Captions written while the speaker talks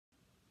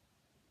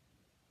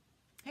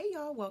Hey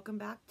y'all, welcome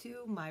back to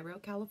My Real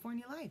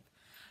California Life.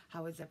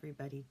 How is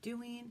everybody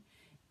doing?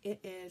 It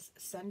is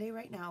Sunday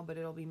right now, but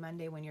it'll be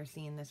Monday when you're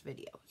seeing this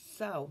video.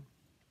 So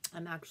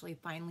I'm actually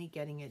finally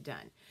getting it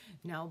done.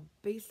 Now,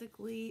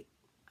 basically,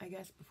 I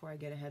guess before I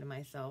get ahead of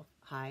myself,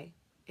 hi.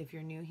 If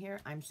you're new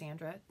here, I'm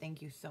Sandra.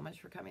 Thank you so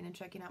much for coming and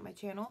checking out my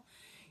channel.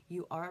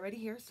 You are already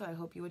here, so I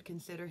hope you would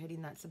consider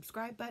hitting that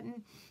subscribe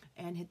button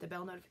and hit the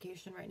bell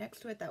notification right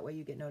next to it. That way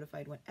you get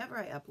notified whenever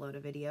I upload a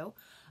video.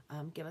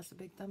 Give us a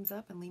big thumbs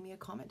up and leave me a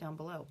comment down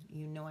below.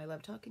 You know I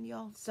love talking to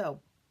y'all. So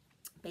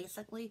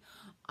basically,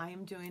 I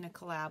am doing a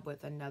collab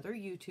with another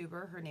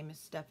YouTuber. Her name is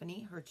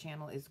Stephanie. Her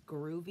channel is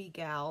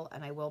GroovyGal,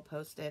 and I will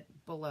post it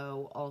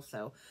below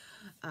also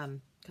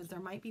because there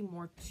might be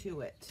more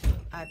to it.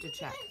 I have to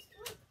check.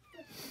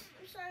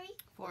 I'm sorry.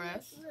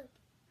 Forrest? Look.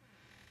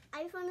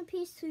 I found a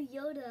piece to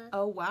Yoda.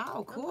 Oh,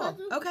 wow. Cool.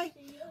 Okay.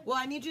 Well,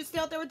 I need you to stay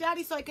out there with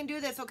Daddy so I can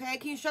do this, okay?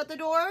 Can you shut the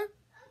door? Okay.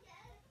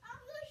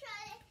 I'm going to shut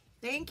it.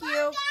 Thank you.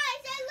 Bye,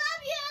 guys. I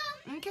love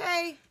you.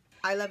 Okay.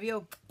 I love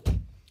you.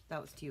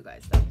 That was to you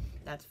guys, though.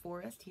 That's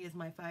Forrest. He is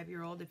my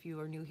 5-year-old. If you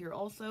are new here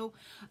also,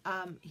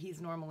 he's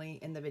normally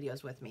in the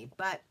videos with me.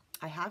 But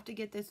I have to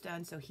get this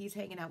done, so he's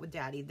hanging out with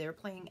Daddy. They're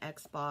playing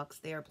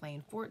Xbox. They are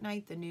playing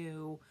Fortnite, the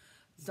new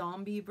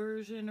zombie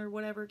version or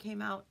whatever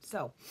came out.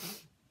 So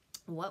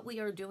what we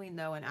are doing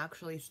though, and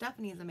actually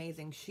Stephanie is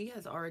amazing, she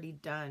has already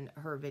done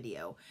her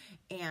video,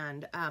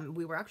 and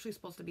we were actually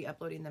supposed to be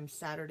uploading them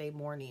Saturday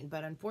morning,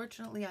 but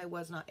unfortunately I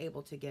was not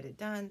able to get it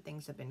done.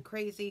 Things have been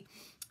crazy,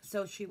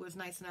 so she was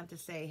nice enough to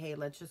say, hey,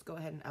 let's just go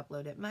ahead and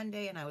upload it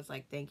Monday, and I was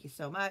like, thank you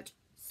so much.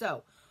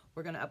 So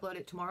we're going to upload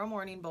it tomorrow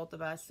morning, both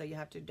of us, so you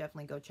have to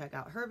definitely go check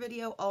out her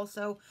video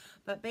also.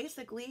 But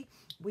basically,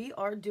 we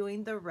are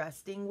doing the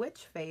resting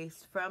witch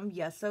face from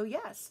Yes Oh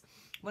Yes.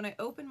 When I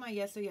opened my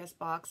Yes Oh Yes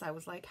box, I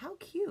was like, how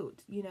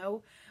cute, you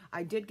know?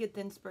 I did get the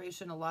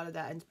inspiration. A lot of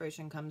that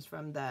inspiration comes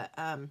from the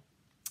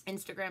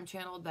Instagram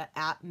channel, the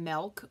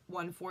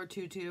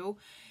 @Melk1422.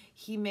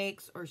 He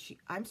makes, or she,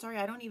 I'm sorry,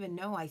 I don't even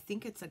know. I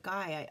think it's a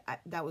guy.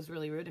 That was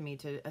really rude of me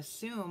to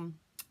assume.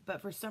 But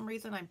for some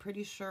reason, I'm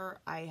pretty sure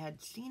I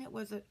had seen it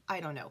was I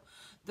don't know.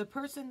 The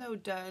person, though,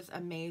 does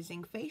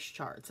amazing face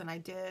charts. And I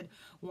did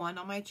one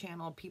on my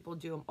channel. People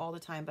do them all the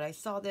time. But I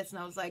saw this and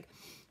I was like,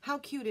 how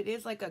cute. It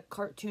is like a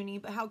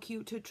cartoony, but how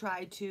cute to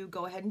try to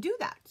go ahead and do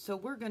that. So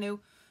we're going to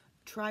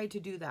try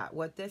to do that.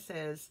 What this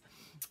is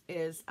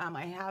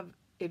I have,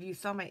 if you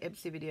saw my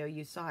Ipsy video,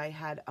 you saw I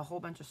had a whole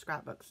bunch of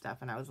scrapbook stuff.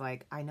 And I was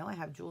like, I know I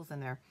have jewels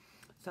in there.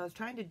 So I was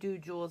trying to do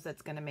jewels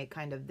that's going to make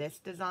kind of this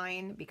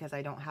design because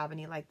I don't have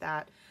any like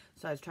that.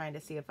 So I was trying to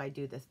see if I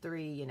do the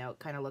 3, you know, it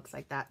kind of looks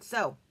like that.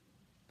 So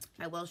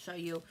I will show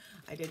you.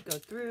 I did go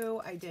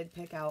through. I did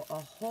pick out a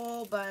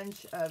whole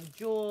bunch of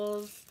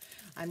jewels.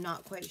 I'm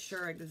not quite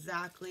sure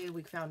exactly.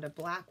 We found a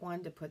black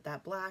one to put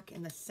that black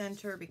in the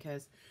center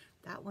because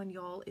that one,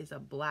 y'all, is a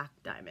black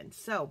diamond.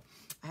 So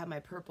I have my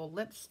purple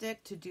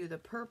lipstick to do the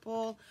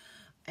purple.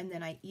 And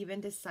then I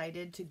even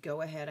decided to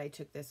go ahead. I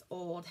took this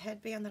old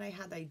headband that I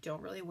had that I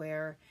don't really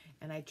wear,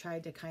 and I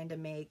tried to kind of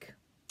make,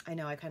 I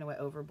know I kind of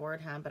went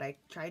overboard, huh? But I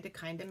tried to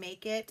kind of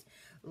make it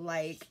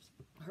like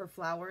her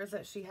flowers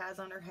that she has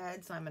on her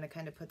head. So I'm going to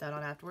kind of put that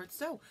on afterwards.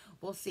 So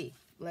we'll see.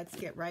 Let's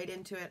get right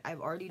into it. I've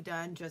already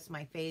done just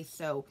my face.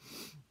 So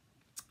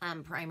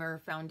primer,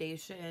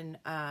 foundation,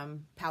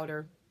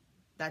 powder.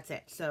 That's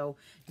it. So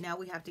now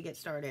we have to get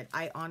started.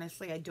 I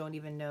don't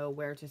even know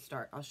where to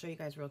start. I'll show you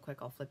guys real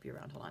quick. I'll flip you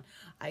around. Hold on.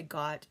 I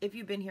got, if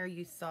you've been here,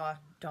 you saw,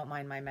 don't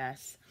mind my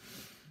mess.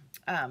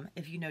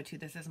 If you know too,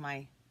 this is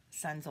my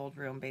son's old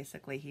room.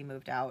 Basically, he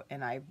moved out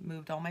and I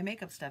moved all my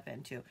makeup stuff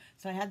into.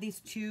 So I had these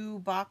 2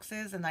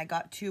 boxes and I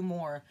got 2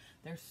 more.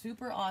 They're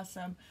super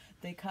awesome.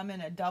 They come in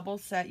a double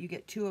set. You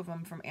get 2 of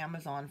them from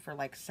Amazon for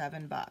like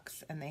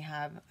 $7. And they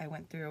have, I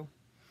went through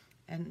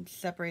and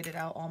separated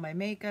out all my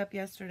makeup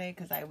yesterday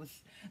because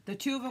the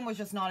 2 of them was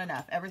just not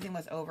enough. Everything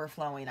was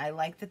overflowing. I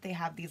like that they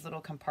have these little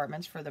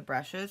compartments for the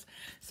brushes.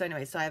 So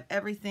anyway, so I have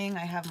everything. I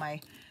have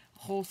my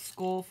whole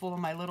skull full of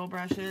my little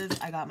brushes.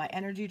 I got my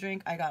energy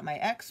drink. I got my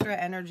extra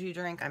energy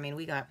drink. I mean,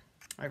 we got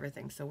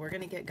everything. So we're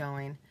going to get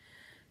going.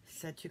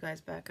 Set you guys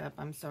back up.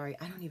 I'm sorry.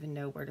 I don't even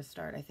know where to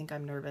start. I think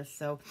I'm nervous.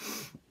 So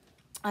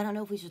I don't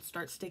know if we should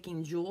start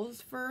sticking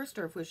jewels first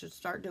or if we should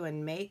start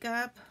doing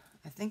makeup.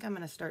 I think I'm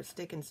going to start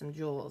sticking some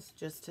jewels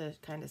just to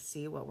kind of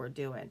see what we're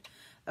doing.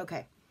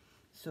 Okay,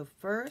 so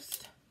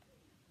first,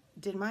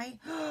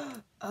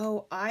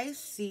 oh, I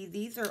see.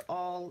 These are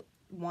all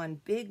one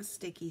big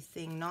sticky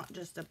thing, not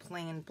just a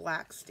plain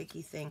black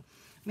sticky thing.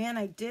 Man,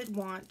 I did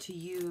want to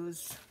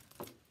use,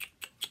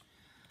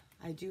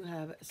 I do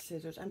have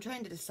scissors. I'm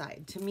trying to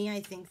decide. To me,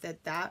 I think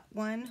that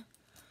one,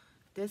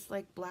 this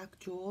like black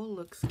jewel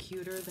looks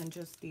cuter than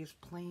just these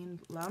plain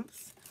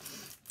lumps.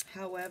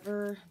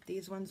 However,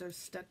 these ones are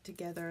stuck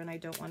together and I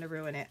don't want to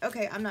ruin it.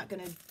 Okay, I'm not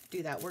going to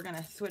do that. We're going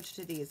to switch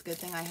to these. Good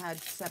thing I had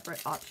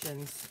separate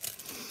options.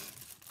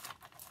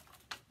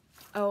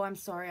 Oh, I'm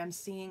sorry. I'm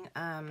seeing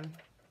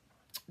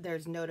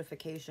there's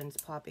notifications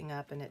popping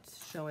up and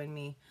it's showing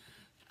me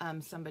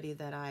somebody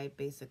that I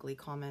basically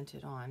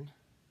commented on.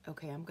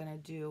 Okay, I'm gonna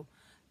do,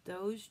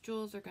 those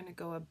jewels are gonna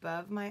go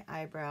above my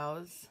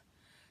eyebrows.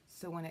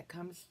 So when it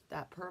comes,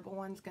 that purple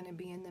one's gonna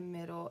be in the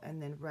middle,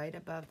 and then right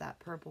above that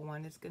purple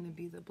one is gonna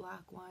be the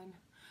black one.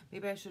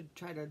 Maybe I should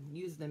try to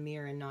use the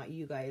mirror and not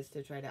you guys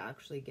to try to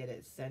actually get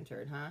it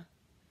centered, huh?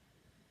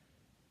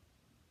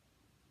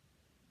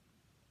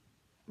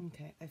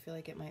 Okay, I feel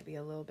like it might be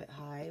a little bit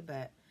high,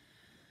 but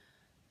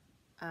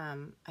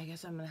I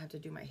guess I'm gonna have to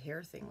do my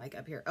hair thing like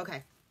up here.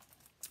 Okay,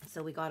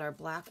 so we got our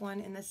black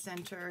one in the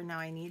center. Now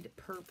I need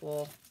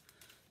purple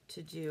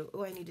to do.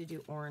 Oh, I need to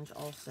do orange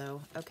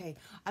also. Okay,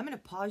 I'm gonna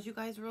pause you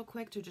guys real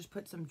quick to just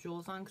put some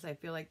jewels on, because I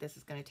feel like this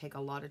is gonna take a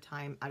lot of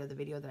time out of the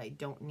video that I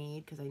don't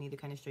need, because I need to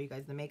kind of show you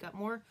guys the makeup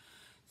more.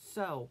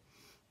 So,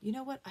 you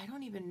know what? I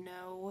don't even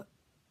know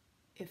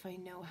if I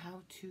know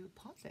how to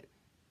pause it.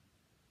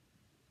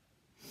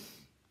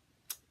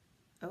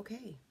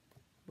 Okay,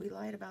 we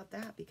lied about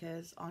that,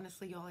 because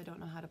honestly, y'all, I don't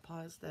know how to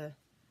pause the,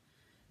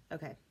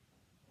 okay.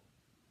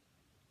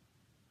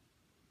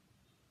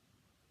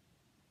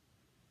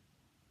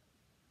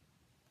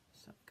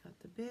 So got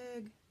the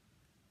big,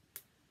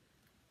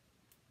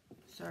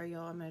 sorry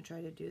y'all, I'm gonna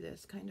try to do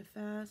this kind of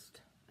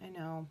fast, I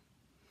know.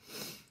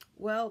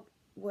 Well,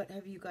 what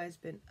have you guys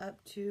been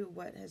up to?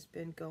 What has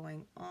been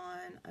going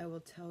on? I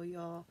will tell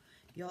y'all,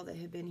 y'all that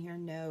have been here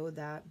know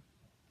that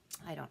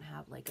I don't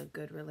have like a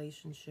good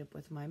relationship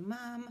with my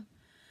mom.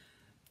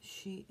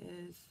 She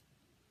is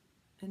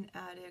an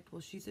addict. Well,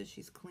 she says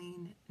she's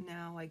clean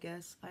now, I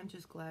guess. I'm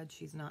just glad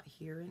she's not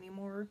here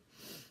anymore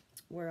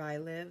where I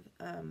live.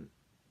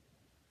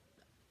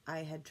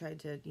 I had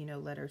tried to, you know,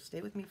 let her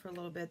stay with me for a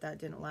little bit. That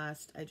didn't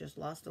last. I just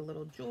lost a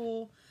little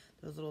jewel.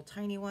 Those little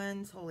tiny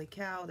ones. Holy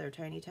cow, they're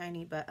tiny,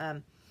 tiny. But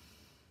I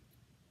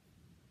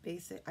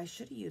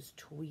should have used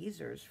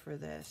tweezers for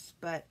this,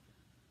 but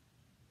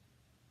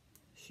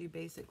she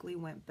basically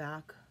went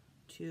back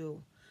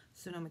to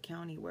Sonoma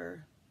County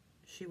where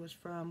she was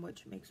from,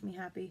 which makes me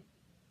happy.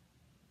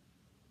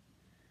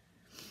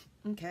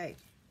 Okay.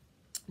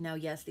 Now,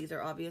 yes, these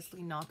are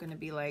obviously not going to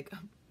be like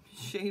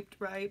shaped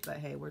right, but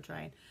hey, we're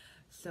trying.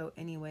 So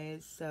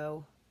anyways,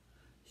 so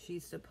she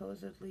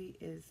supposedly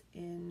is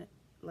in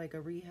like a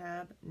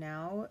rehab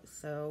now,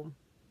 so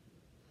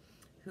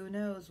who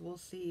knows, we'll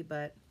see.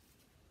 But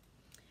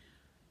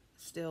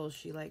still,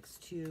 she likes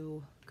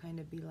to kind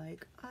of be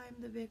like,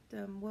 I'm the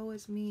victim, woe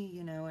is me,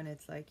 you know, and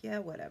it's like, yeah,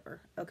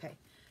 whatever. Okay,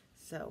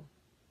 so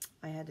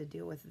I had to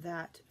deal with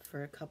that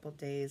for a couple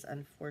days,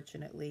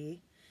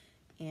 unfortunately,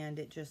 and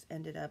it just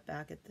ended up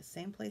back at the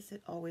same place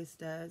it always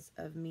does,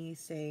 of me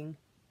saying,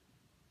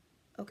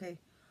 okay,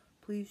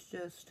 please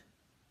just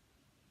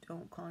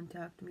don't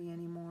contact me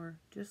anymore.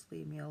 Just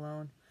leave me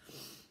alone,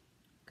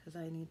 because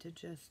I need to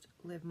just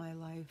live my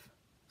life.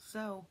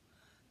 So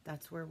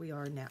that's where we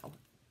are now,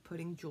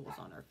 putting jewels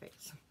on our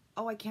face.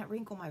 Oh, I can't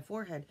wrinkle my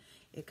forehead.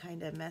 It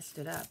kind of messed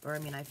it up. Or, I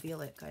mean, I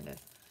feel it kind of.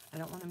 I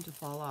don't want them to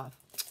fall off.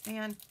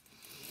 And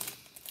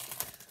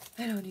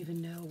I don't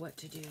even know what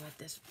to do at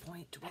this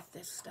point with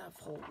this stuff.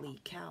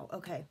 Holy cow.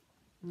 Okay.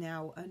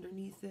 Now,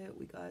 underneath it,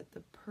 we got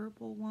the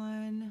purple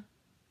one.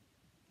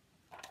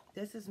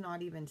 This is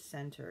not even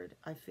centered.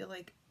 I feel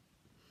like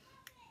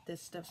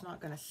this stuff's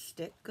not going to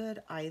stick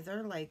good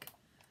either, like,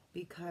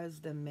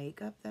 because the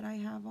makeup that I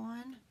have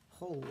on.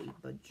 Holy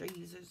but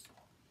Jesus.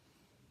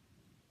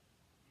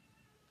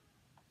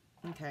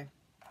 Okay.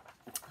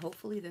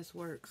 Hopefully this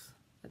works.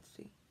 Let's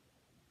see.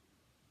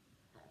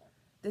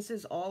 This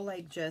is all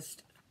like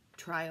just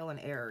trial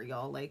and error,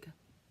 y'all. Like,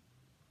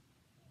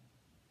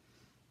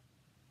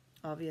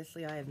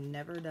 obviously I have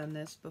never done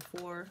this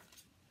before.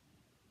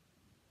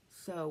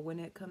 So when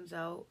it comes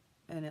out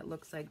and it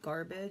looks like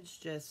garbage,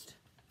 just,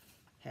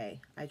 hey,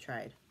 I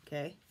tried,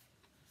 okay?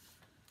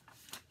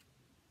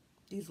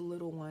 These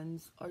little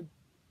ones are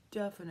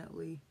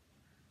definitely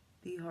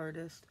the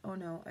hardest. Oh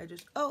no,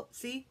 oh,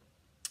 see?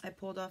 I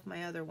pulled off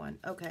my other one.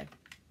 Okay.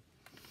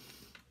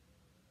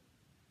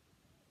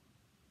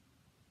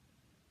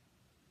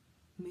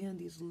 Man,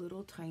 these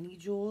little tiny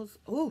jewels.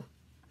 Oh,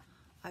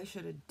 I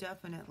should have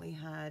definitely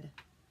had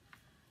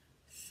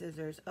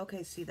scissors.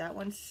 Okay, see, that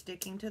one's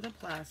sticking to the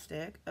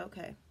plastic.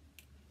 Okay.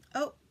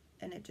 Oh,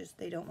 and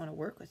they don't want to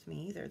work with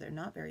me either. They're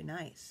not very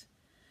nice.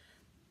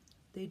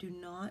 They do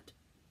not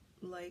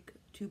like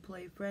to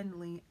play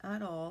friendly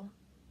at all.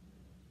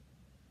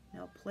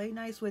 Now play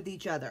nice with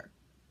each other.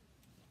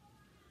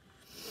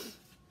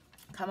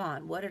 Come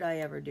on, what did I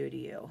ever do to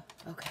you?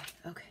 Okay,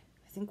 okay.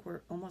 I think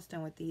we're almost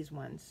done with these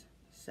ones.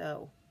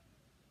 So,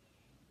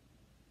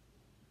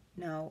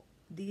 now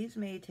these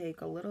may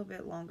take a little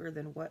bit longer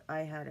than what I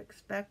had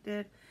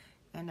expected,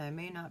 and I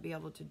may not be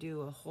able to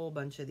do a whole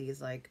bunch of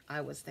these like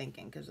I was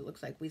thinking, because it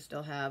looks like we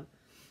still have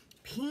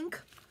pink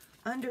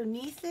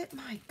underneath it.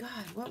 My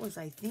God, what was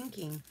I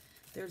thinking?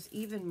 There's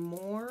even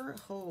more.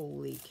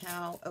 Holy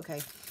cow.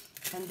 Okay,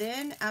 and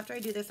then after I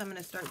do this, I'm going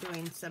to start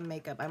doing some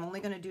makeup. I'm only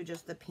going to do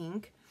just the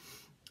pink,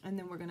 and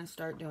then we're going to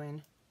start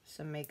doing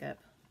some makeup.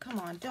 Come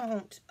on,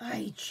 don't.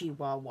 Ay,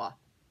 chihuahua.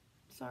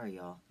 Sorry,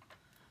 y'all.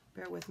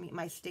 Bear with me.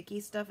 My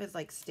sticky stuff is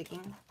like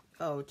sticking,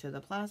 to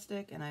the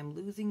plastic, and I'm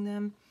losing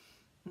them.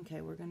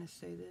 Okay, we're gonna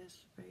say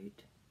this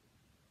right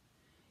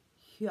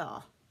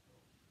here.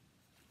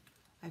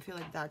 I feel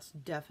like that's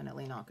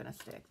definitely not gonna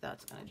stick.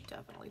 That's gonna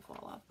definitely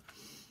fall off.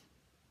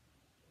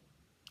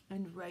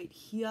 And right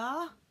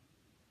here.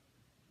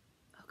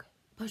 Okay,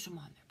 push them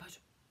on there, push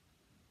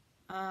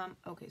them.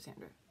 Okay,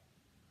 Sandra.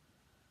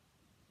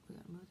 We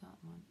gotta move that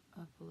one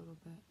up a little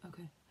bit.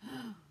 Okay.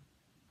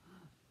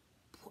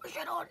 Push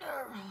it on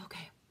there.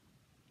 Okay.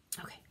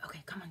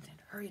 Okay, come on,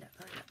 Sandra. Hurry it up,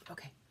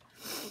 Okay.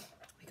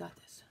 We got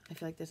this. I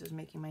feel like this is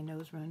making my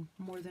nose run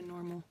more than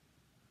normal.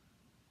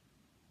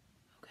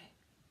 Okay,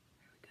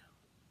 here we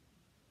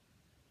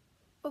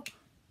go.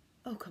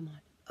 Oh, come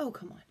on. Oh,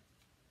 come on.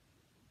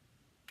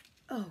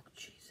 Oh,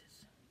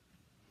 Jesus.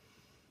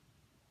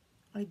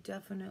 I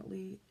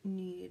definitely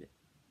need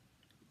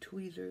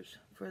tweezers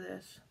for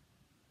this.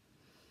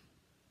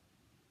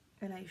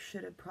 And I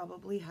should have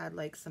probably had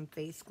like some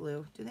face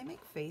glue. Do they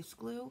make face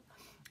glue?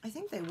 I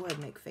think they would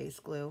make face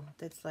glue.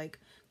 That's like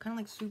kind of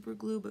like super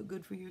glue, but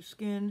good for your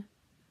skin.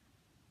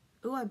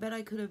 Oh, I bet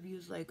I could have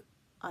used like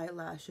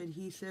eyelash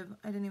adhesive.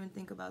 I didn't even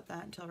think about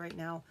that until right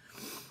now.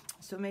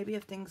 So maybe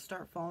if things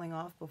start falling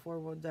off before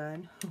we're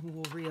done,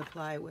 we'll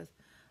reapply with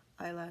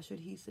eyelash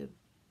adhesive.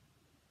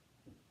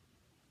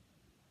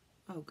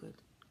 Oh, good.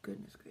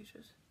 Goodness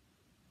gracious.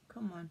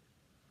 Come on.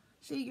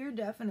 See, you're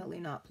definitely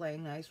not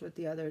playing nice with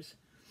the others.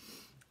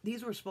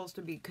 These were supposed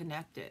to be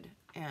connected,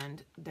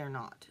 and they're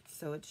not.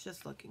 So it's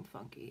just looking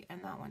funky.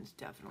 And that one's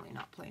definitely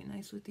not playing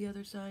nice with the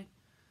other side.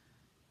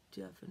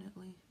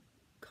 Definitely.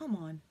 Come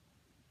on.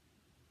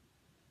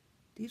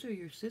 These are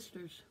your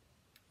sisters.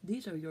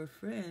 These are your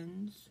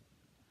friends.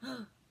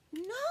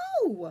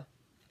 No!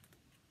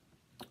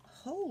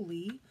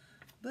 Holy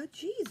but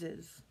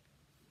Jesus.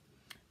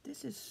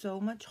 This is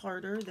so much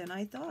harder than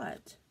I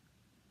thought.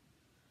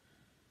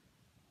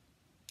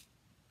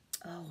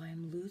 Oh,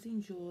 I'm losing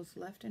jewels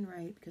left and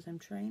right because I'm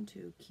trying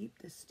to keep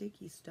the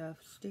sticky stuff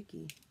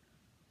sticky.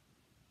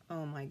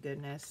 Oh my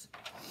goodness.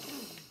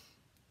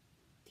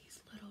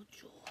 These little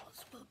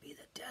jewels will be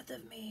the death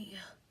of me.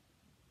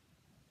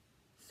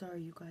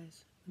 Sorry, you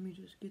guys. Let me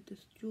just get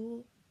this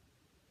jewel.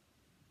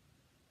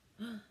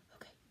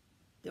 Okay.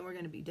 Then we're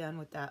going to be done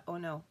with that. Oh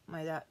no,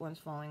 that one's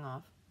falling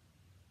off.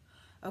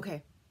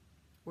 Okay.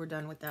 We're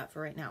done with that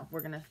for right now.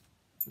 We're going to,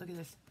 look at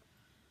this.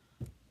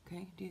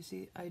 Okay, do you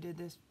see? I did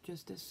this,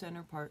 just this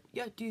center part.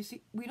 Yeah, do you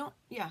see? We don't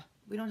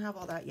have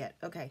all that yet.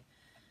 Okay,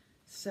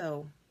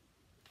 so,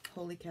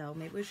 holy cow,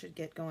 maybe we should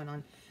get going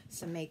on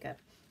some makeup.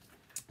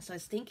 So I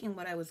was thinking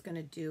what I was going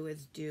to do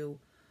is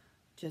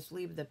just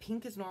leave the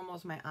pink as normal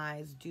as my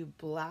eyes, do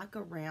black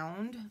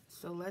around.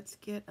 So let's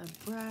get a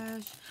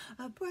brush.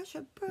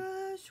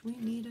 We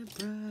need a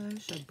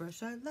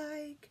brush I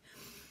like.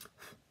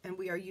 And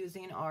we are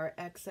using our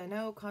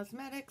XNO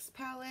Cosmetics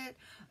palette.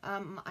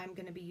 I'm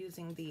going to be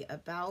using the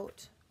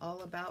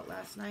All About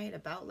Last Night.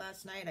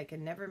 I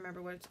can never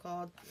remember what it's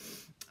called.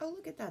 Oh,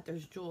 look at that.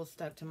 There's jewels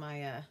stuck to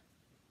my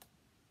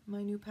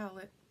my new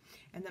palette.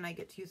 And then I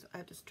get to use, I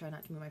have to try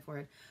not to move my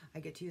forehead.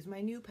 I get to use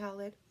my new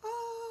palette.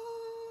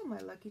 Oh, my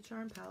Lucky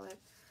Charm palette.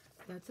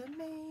 That's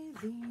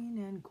amazing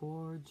and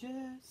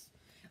gorgeous.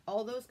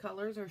 All those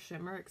colors are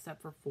shimmer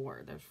except for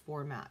 4. There's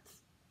 4 mattes.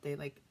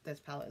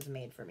 This palette is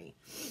made for me.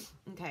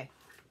 Okay,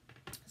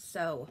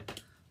 so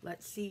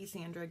let's see,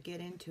 Sandra, get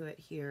into it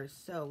here.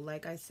 So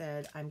like I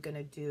said, I'm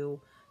gonna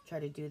try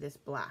to do this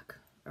black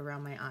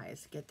around my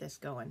eyes, get this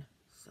going.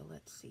 So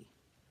let's see.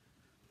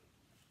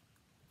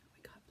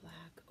 We got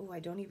black. Oh, I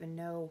don't even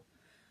know.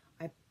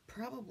 I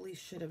probably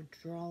should have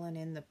drawn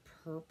in the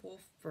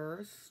purple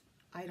first.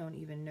 I don't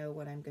even know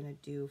what I'm gonna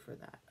do for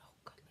that. Oh,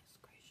 goodness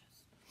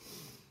gracious.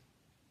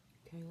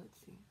 Okay, let's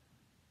see.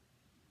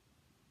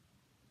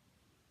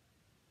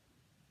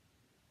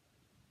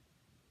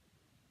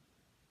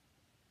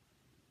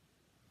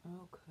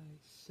 Okay,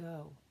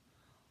 so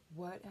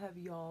what have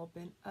y'all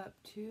been up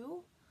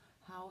to?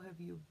 How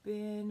have you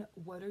been?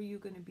 What are you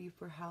going to be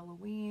for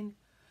Halloween?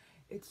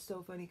 It's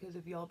so funny because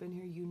if y'all been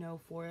here, you know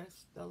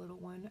Forrest, the little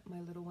one, my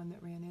little one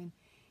that ran in,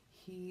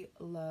 he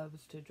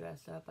loves to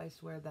dress up. I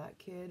swear that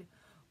kid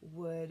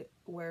would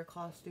wear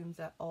costumes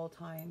at all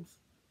times.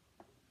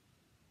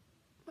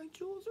 My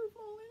jewels are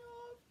falling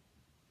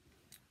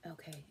off.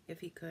 Okay, if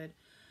he could.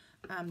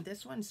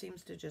 This one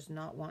seems to just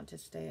not want to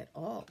stay at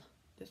all.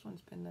 This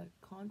one's been the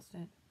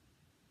constant.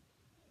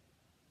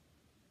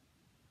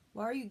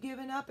 Why are you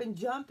giving up and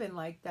jumping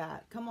like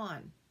that? Come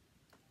on.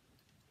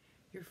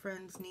 Your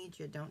friends need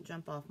you. Don't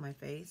jump off my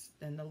face.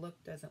 Then the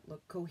look doesn't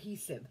look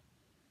cohesive.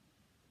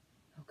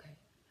 Okay.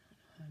 I don't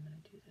know how I'm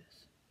going to do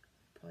this.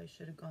 Probably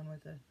should have gone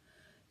with a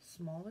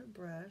smaller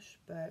brush,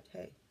 but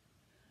hey,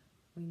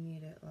 we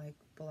need it like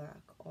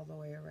black all the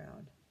way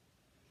around.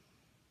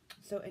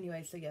 So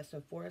anyway, so yeah,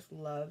 so Forrest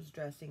loves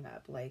dressing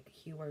up. Like,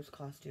 he wears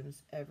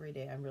costumes every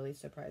day. I'm really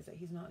surprised that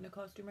he's not in a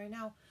costume right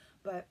now.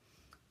 But,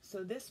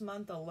 so this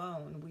month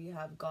alone, we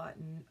have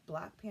gotten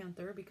Black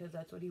Panther, because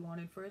that's what he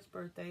wanted for his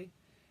birthday.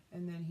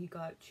 And then he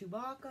got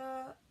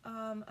Chewbacca,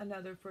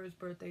 another for his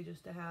birthday,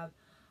 just to have.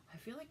 I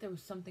feel like there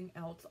was something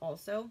else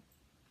also.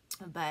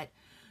 But,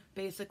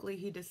 Basically,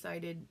 he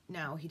decided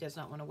now he does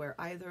not want to wear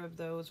either of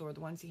those or the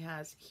ones he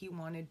has. He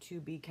wanted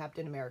to be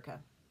Captain America.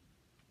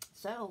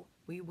 So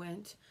we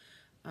went,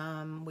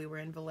 we were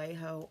in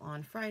Vallejo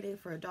on Friday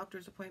for a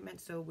doctor's appointment.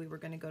 So we were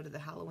going to go to the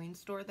Halloween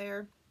store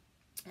there.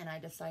 And I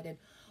decided,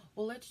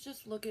 well, let's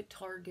just look at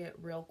Target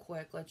real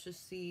quick. Let's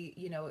just see,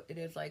 you know, it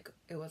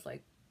was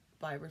like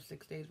 5 or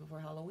 6 days before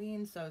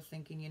Halloween. So I was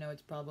thinking, you know,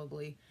 it's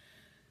probably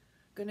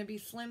going to be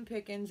slim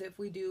pickings if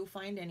we do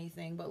find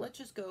anything. But let's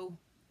just go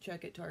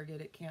check at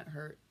Target. It can't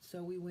hurt.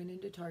 So we went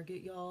into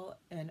Target, y'all,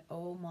 and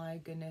oh my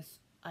goodness,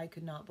 I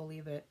could not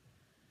believe it.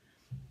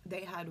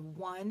 They had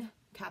one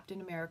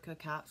Captain America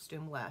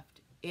costume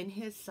left in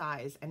his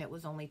size, and it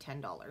was only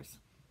 $10.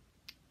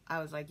 I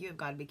was like, you have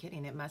got to be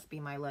kidding. It must be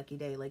my lucky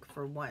day, like,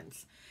 for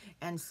once.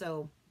 And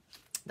so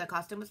the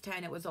costume was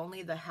 10. It was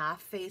only the half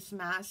face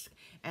mask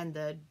and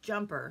the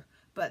jumper.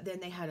 But then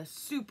they had a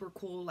super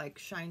cool, like,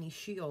 shiny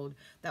shield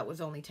that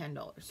was only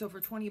 $10. So for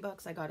 20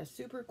 bucks, I got a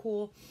super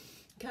cool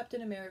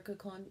Captain America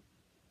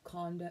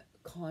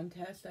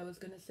contest, I was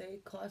going to say,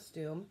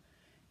 costume.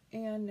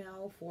 And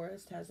now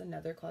Forrest has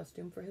another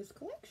costume for his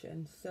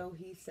collection. So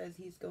he says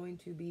he's going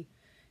to be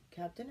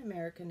Captain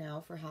America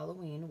now for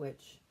Halloween,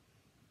 which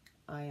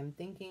I am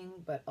thinking,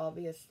 but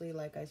obviously,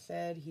 like I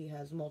said, he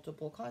has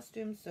multiple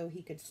costumes, so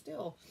he could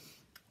still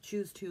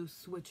choose to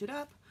switch it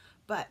up.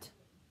 But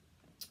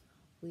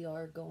we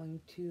are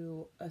going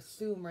to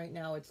assume right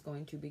now it's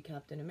going to be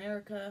Captain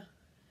America.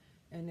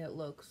 And it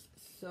looks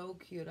so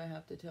cute, I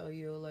have to tell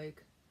you,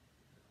 like,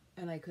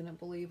 and I couldn't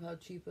believe how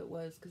cheap it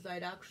was, because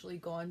I'd actually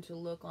gone to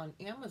look on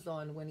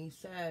Amazon when he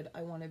said,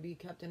 I want to be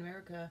Captain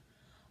America.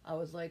 I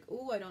was like,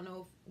 ooh, I don't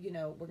know if, you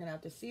know, we're going to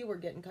have to see, we're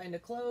getting kind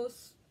of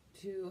close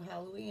to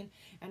Halloween.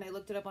 And I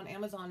looked it up on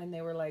Amazon, and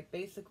they were like,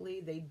 basically,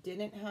 they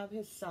didn't have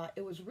his size.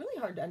 It was really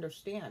hard to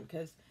understand,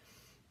 because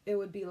it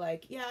would be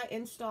like, yeah,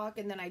 in stock,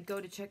 and then I'd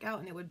go to check out,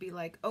 and it would be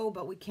like, oh,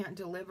 but we can't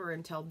deliver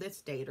until this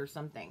date or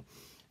something.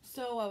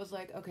 So I was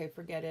like, okay,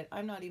 forget it.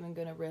 I'm not even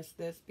going to risk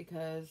this,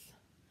 because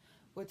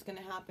what's going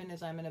to happen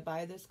is I'm going to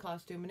buy this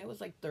costume, and it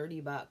was like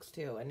 30 bucks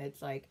too. And it's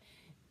like,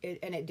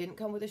 and it didn't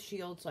come with a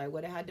shield, so I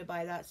would have had to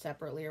buy that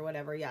separately or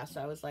whatever. Yeah,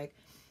 so I was like,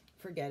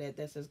 forget it.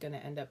 This is going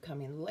to end up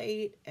coming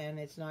late, and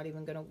it's not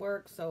even going to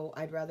work. So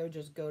I'd rather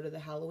just go to the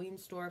Halloween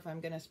store if I'm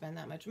going to spend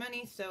that much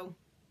money. So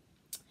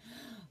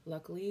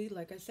luckily,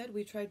 like I said,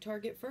 we tried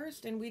Target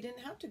first, and we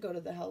didn't have to go to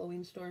the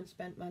Halloween store and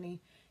spend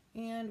money.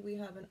 And we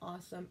have an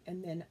awesome,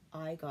 and then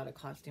I got a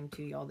costume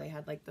too, y'all. They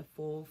had like the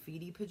full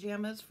feety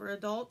pajamas for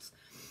adults,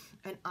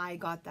 and I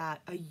got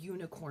that, a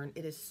unicorn.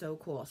 It is so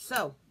cool.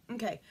 So,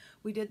 okay,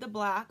 we did the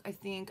black. I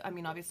think, I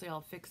mean, obviously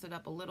I'll fix it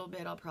up a little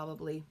bit. I'll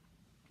probably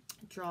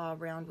draw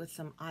around with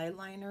some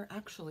eyeliner.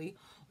 Actually,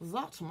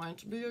 that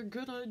might be a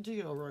good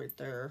idea right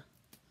there.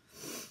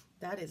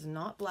 That is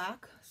not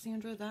black,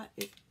 Sandra. That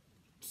is,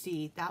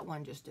 see, that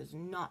one just does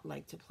not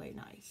like to play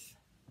nice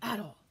at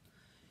all.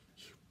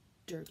 You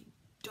dirty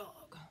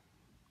dog.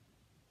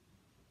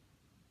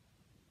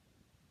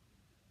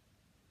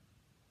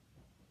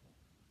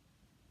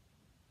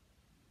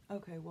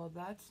 Okay, well,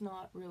 that's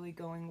not really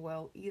going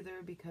well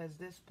either, because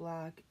this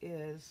black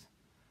is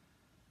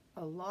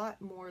a lot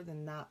more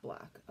than that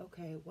black.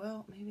 Okay,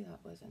 well, maybe that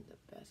wasn't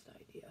the best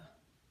idea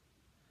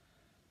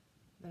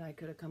that I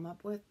could have come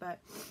up with, but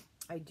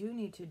I do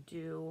need to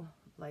do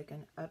like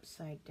an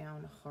upside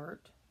down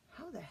heart.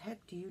 How the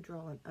heck do you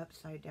draw an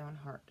upside down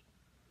heart?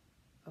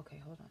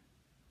 Okay, hold on.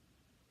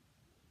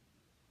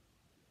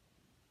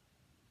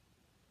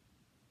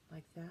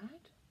 Like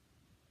that?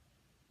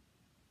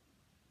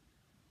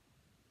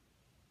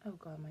 Oh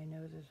god, my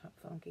nose is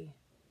funky.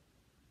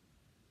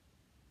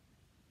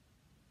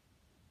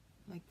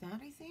 Like that,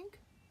 I think?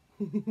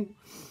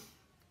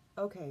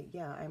 Okay,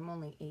 yeah, I'm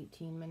only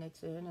 18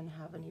 minutes in and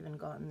haven't even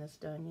gotten this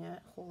done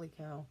yet. Holy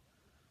cow.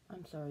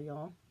 I'm sorry,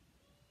 y'all.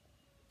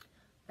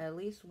 At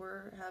least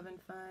we're having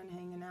fun,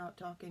 hanging out,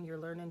 talking. You're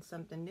learning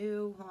something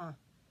new, huh?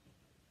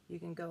 You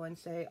can go and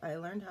say, I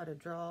learned how to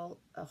draw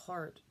a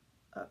heart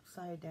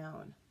upside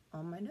down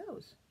on my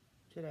nose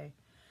today.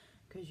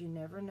 Because you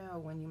never know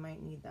when you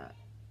might need that.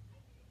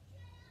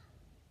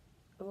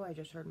 Oh, I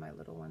just heard my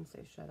little one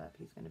say, shut up.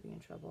 He's going to be in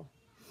trouble.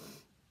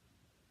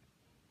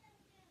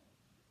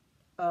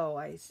 Oh,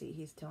 I see.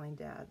 He's telling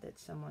Dad that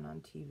someone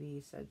on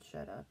TV said,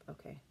 shut up.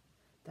 Okay.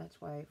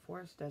 That's why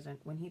Forrest doesn't,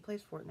 when he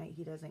plays Fortnite,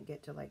 he doesn't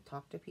get to, like,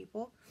 talk to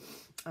people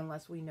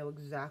unless we know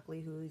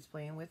exactly who he's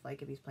playing with.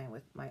 Like, if he's playing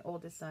with my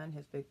oldest son,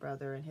 his big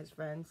brother, and his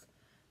friends,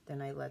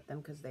 then I let them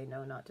because they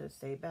know not to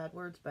say bad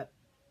words. But,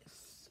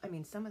 I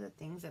mean, some of the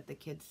things that the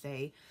kids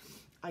say,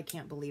 I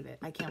can't believe it.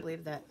 I can't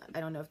believe that. I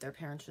don't know if their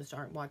parents just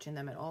aren't watching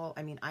them at all.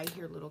 I mean, I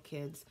hear little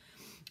kids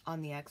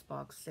on the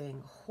Xbox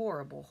saying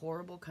horrible,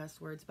 horrible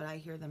cuss words, but I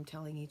hear them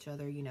telling each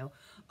other, you know,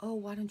 oh,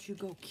 why don't you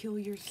go kill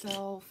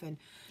yourself? And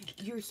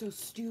you're so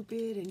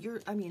stupid. And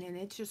you're, I mean, and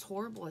it's just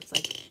horrible. It's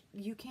like,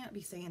 you can't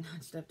be saying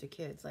that stuff to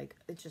kids. Like,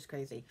 it's just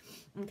crazy.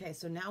 Okay,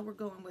 so now we're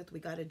going with, we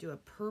got to do a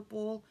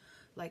purple,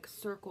 like,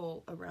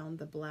 circle around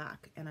the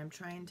black. And I'm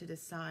trying to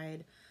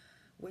decide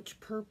which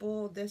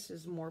purple. This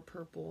is more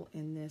purple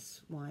in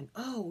this one.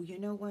 Oh, you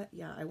know what?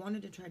 Yeah, I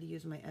wanted to try to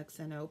use my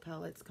XNO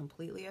palettes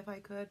completely if I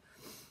could,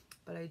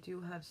 but I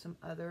do have some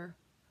other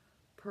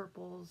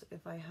purples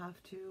if I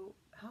have to.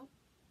 How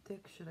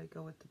thick should I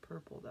go with the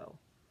purple though?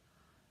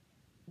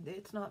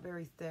 It's not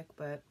very thick,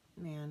 but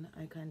man,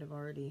 I kind of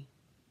already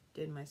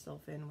did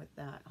myself in with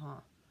that, huh?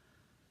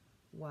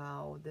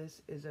 Wow,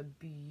 this is a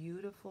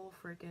beautiful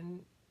freaking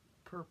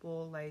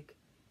purple, like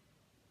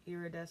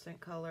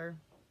iridescent color.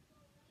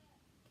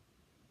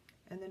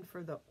 And then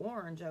for the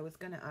orange, I was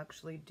going to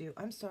actually do,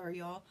 I'm sorry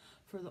y'all,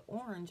 for the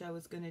orange, I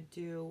was going to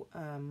do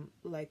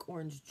like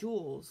orange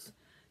jewels.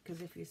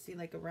 Because if you see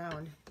like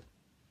around,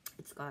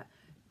 it's got,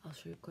 I'll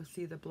show you, go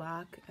see the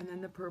black and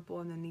then the purple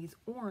and then these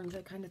orange.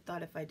 I kind of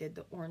thought if I did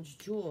the orange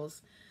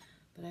jewels,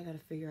 but I got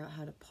to figure out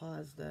how to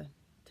pause the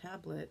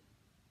tablet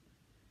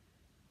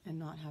and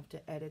not have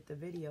to edit the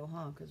video,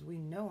 huh? Because we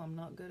know I'm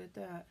not good at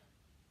that.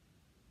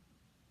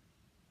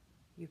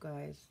 You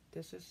guys,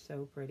 this is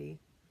so pretty.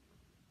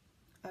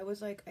 I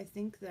was like, I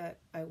think that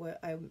I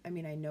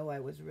mean, I know I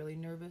was really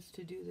nervous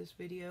to do this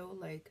video.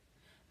 Like,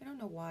 I don't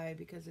know why,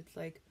 because it's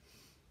like,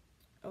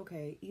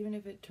 okay, even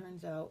if it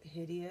turns out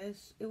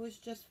hideous, it was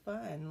just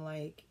fun,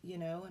 like, you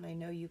know, and I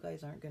know you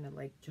guys aren't gonna,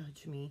 like,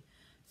 judge me,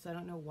 so I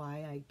don't know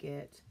why I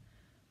get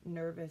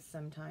nervous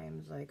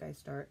sometimes, like, I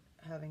start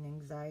having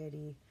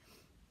anxiety,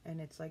 and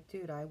it's like,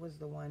 dude, I was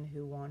the one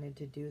who wanted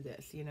to do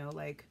this, you know,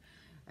 like,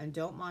 and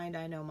don't mind,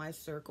 I know my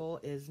circle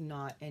is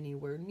not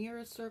anywhere near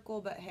a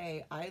circle, but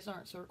hey, eyes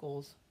aren't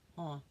circles,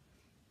 huh,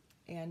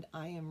 and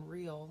I am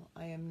real,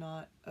 I am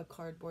not a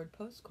cardboard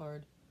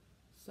postcard,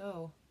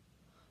 so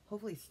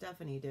hopefully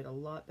Stephanie did a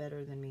lot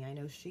better than me. I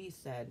know she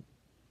said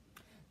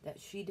that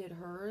she did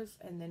hers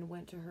and then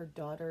went to her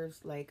daughter's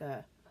like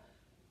a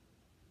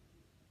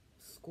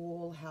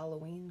school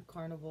Halloween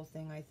carnival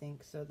thing, I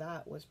think. So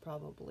that was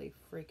probably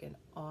freaking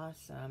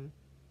awesome.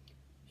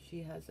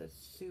 She has a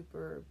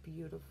super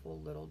beautiful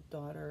little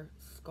daughter,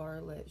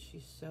 Scarlett.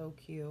 She's so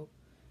cute.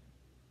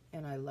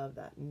 And I love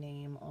that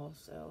name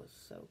also.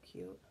 So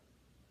cute.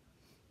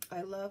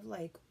 I love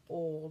like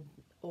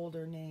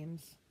older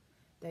names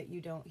that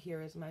you don't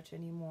hear as much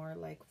anymore,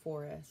 like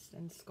Forest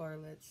and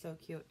Scarlet. So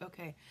cute.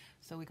 Okay,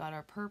 so we got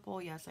our purple.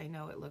 Yes, I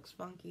know it looks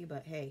funky,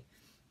 but hey,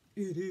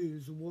 it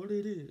is what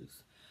it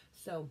is.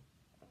 So,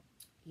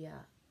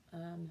 yeah.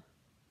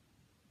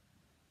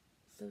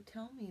 So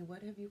tell me,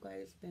 what have you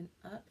guys been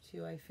up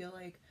to? I feel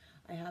like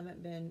I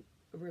haven't been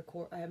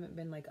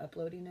like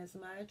uploading as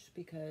much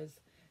because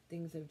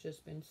things have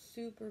just been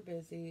super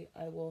busy.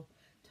 I will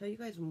tell you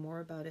guys more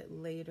about it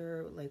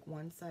later, like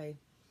once I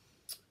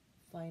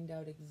find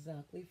out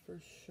exactly for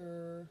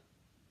sure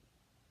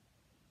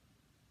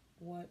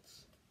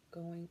what's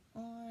going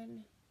on.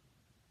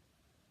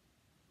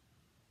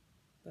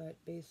 But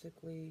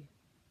basically,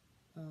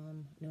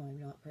 no, I'm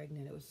not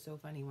pregnant. It was so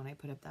funny when I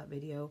put up that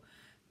video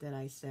that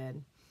I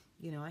said,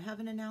 you know, I have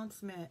an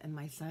announcement, and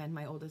my son,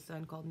 my oldest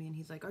son, called me and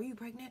he's like, are you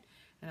pregnant?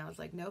 And I was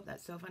like, nope,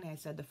 that's so funny. I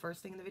said the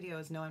first thing in the video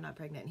is, no, I'm not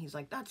pregnant. And he's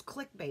like, that's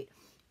clickbait.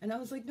 And I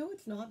was like, no,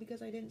 it's not,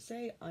 because I didn't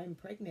say I'm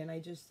pregnant. I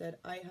just said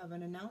I have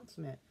an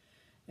announcement.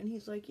 And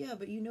he's like, yeah,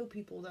 but you know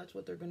people, that's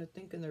what they're going to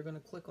think, and they're going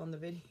to click on the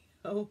video.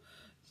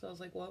 So I was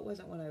like, well, it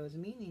wasn't what I was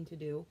meaning to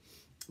do.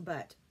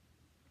 But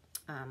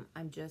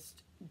I'm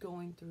just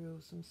going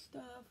through some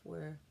stuff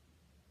where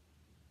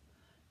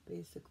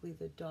basically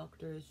the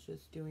doctor is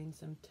just doing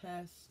some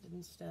tests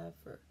and stuff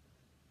or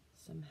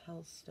some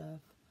health stuff.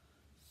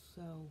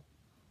 So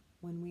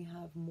when we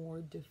have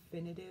more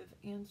definitive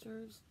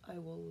answers, I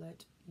will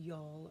let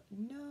y'all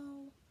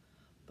know.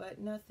 But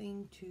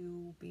nothing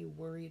to be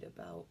worried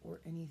about or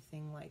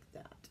anything like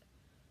that.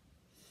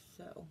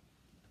 So,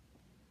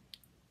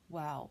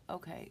 wow,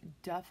 okay,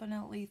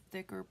 definitely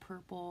thicker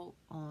purple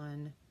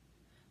on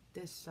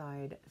this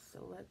side.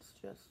 So let's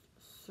just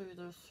see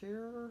this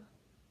here.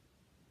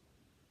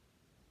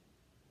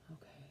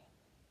 Okay.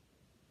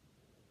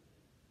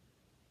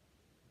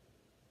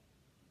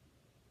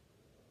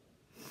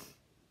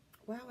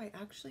 Wow, I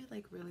actually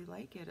like really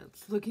like it.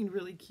 It's looking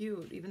really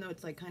cute, even though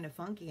it's like kind of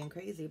funky and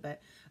crazy.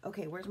 But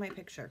okay, where's my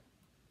picture?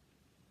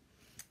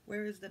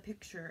 Where is the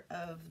picture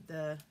of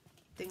the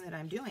thing that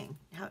I'm doing?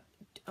 How?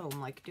 Oh,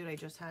 I'm like, dude, I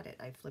just had it.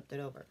 I flipped it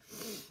over.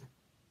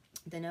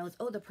 The nose.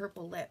 Oh, the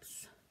purple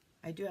lips.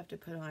 I do have to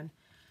put on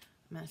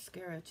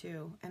mascara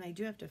too, and I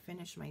do have to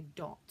finish my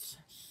dots.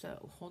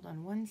 So hold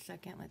on one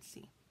second. Let's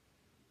see.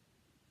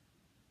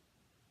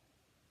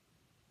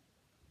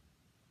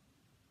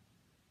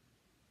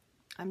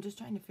 I'm just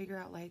trying to figure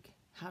out like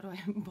how do I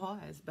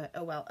pause, but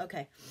oh well.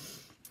 Okay,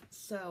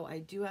 so I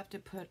do have to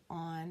put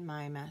on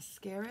my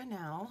mascara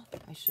now.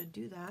 I should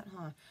do that,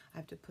 huh? I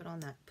have to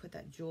put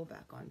that jewel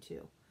back on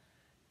too,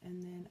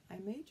 and then I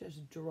may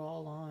just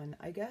draw on.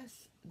 I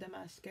guess the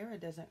mascara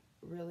doesn't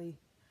really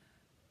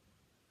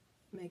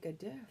make a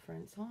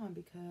difference, huh?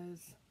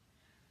 Because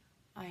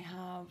I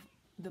have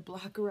the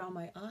black around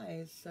my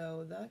eyes,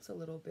 so that's a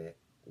little bit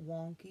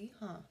wonky,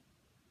 huh?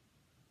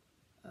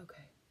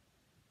 Okay.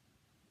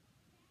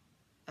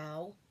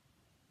 Ow.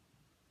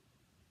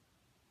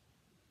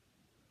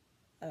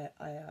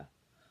 I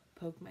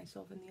poked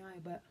myself in the eye,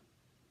 but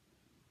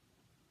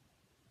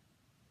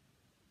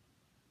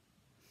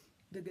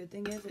the good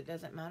thing is it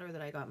doesn't matter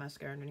that I got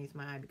mascara underneath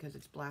my eye because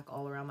it's black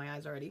all around my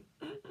eyes already.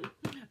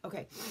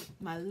 Okay,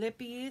 my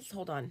lippies.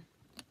 Hold on.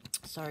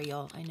 Sorry,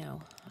 y'all. I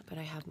know, but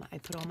I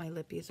put all my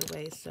lippies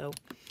away, so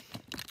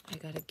I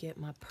gotta get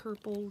my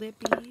purple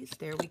lippies.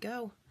 There we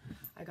go.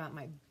 I got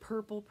my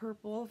purple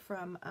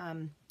from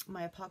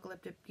my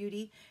Apocalyptic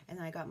Beauty, and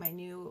I got my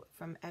new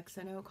from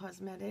XNO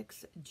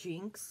Cosmetics,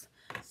 Jinx.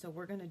 So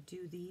we're gonna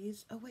do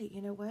these. Oh wait,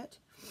 you know what?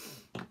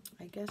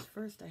 I guess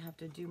first I have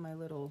to do my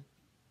little,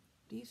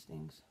 these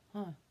things,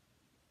 huh?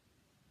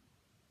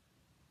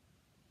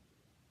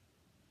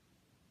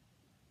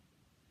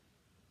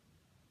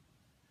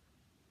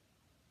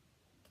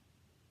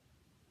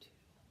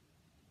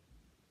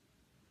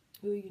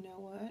 Ooh, you know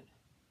what?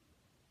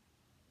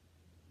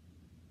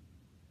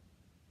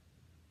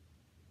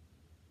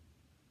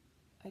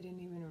 I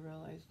didn't even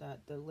realize that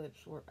the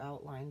lips were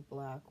outlined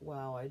black.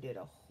 Wow, I did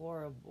a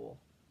horrible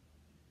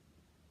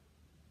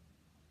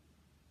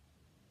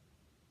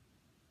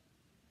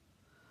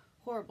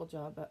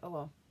job, but oh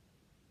well.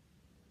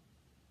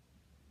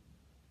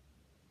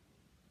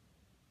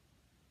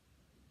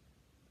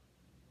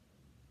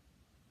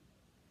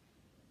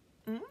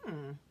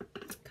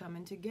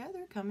 Coming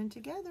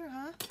together,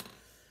 huh?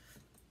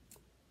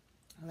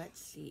 Let's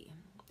see.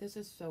 This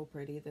is so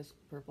pretty, this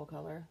purple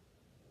color.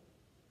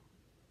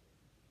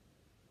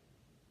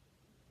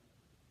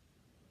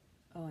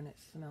 Oh, and it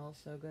smells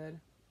so good.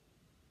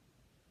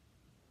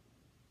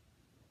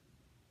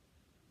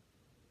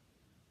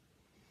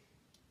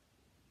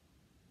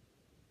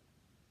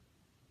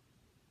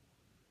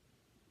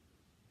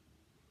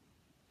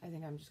 I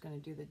think I'm just going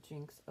to do the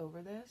Jinx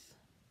over this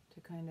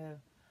to kind of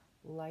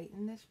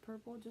lighten this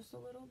purple just a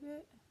little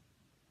bit.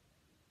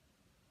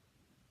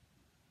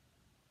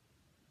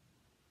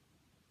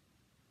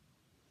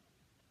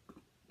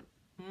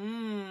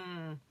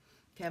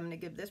 Okay, I'm going to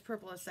give this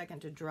purple a second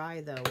to dry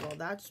though. While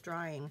that's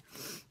drying,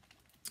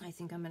 I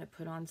think I'm going to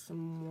put on some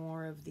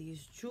more of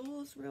these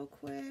jewels real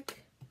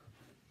quick.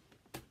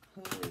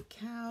 Holy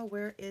cow,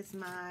 where is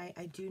my,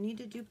 I do need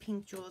to do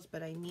pink jewels,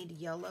 but I need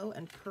yellow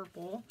and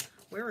purple.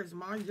 Where is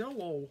my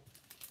yellow?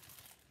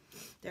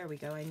 There we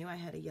go. I knew I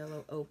had a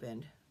yellow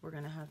opened. We're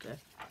going to have to,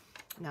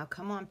 now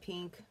come on,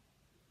 pink.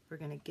 We're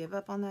going to give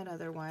up on that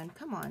other one.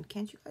 Come on,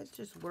 can't you guys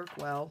just work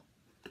well?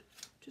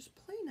 Just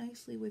play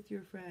nicely with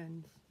your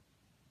friends.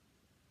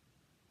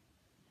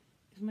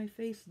 Is my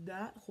face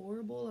that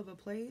horrible of a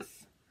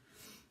place?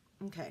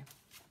 Okay,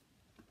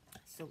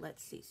 so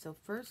let's see. So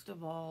first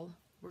of all,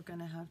 we're going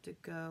to have to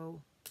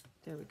go,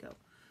 there we go.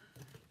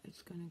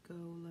 It's going to go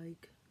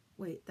like,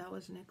 wait, that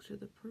was next to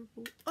the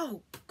purple.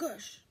 Oh,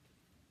 gosh.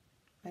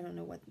 I don't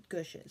know what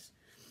gush is.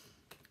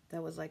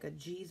 That was like a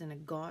geez and a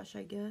gosh,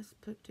 I guess,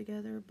 put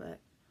together, but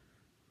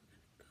we're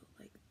going to go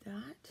like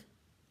that.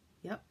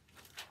 Yep.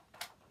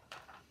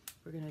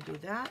 We're going to do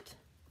that.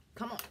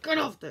 Come on, get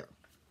off there.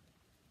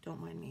 Don't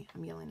mind me.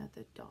 I'm yelling at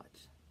the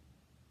dots.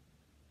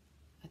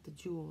 At the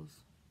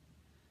jewels.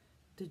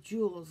 The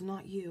jewels,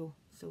 not you.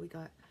 So we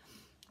got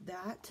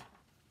that.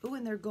 Oh,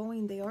 and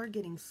they are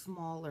getting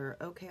smaller.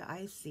 Okay,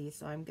 I see.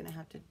 So I'm going to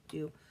have to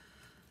do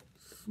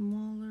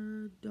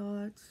smaller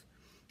dots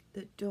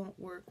that don't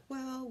work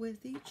well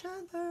with each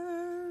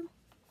other.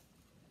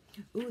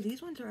 Ooh,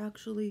 these ones are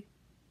actually,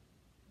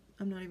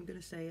 I'm not even going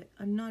to say it.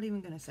 I'm not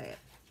even going to say it.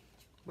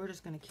 We're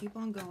just going to keep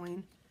on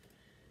going.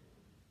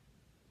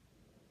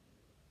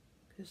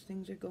 Because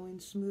things are going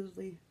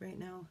smoothly right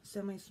now.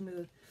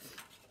 Semi-smooth.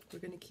 We're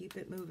going to keep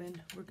it moving.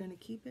 We're going to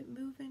keep it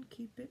moving.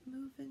 Keep it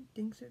moving.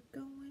 Things are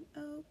going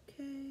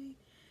okay.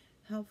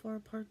 How far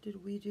apart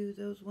did we do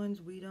those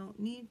ones? We don't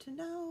need to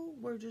know.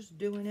 We're just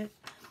doing it.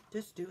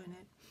 Just doing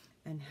it.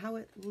 And how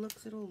it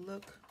looks, it'll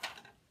look.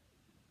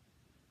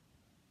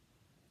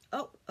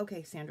 Oh,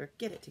 okay, Sandra,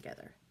 get it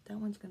together. That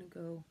one's going to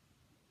go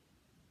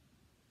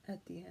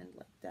at the end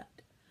like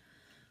that.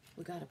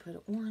 We got to put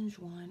an orange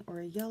one or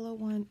a yellow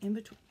one in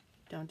between.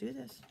 Don't do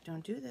this.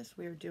 Don't do this.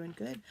 We're doing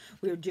good.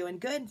 We're doing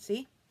good.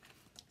 See?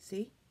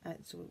 See?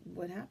 So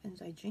what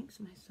happens? I jinx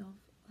myself.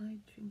 I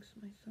jinx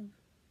myself.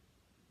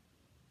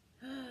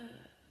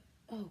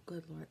 Oh,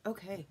 good Lord.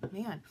 Okay,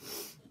 man.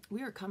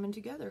 We are coming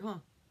together, huh?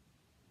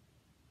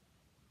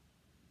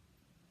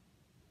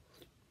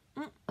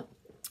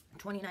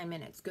 29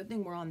 minutes. Good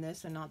thing we're on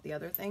this and not the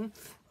other thing.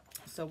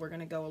 So we're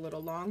going to go a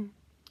little long.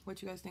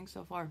 What you guys think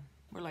so far?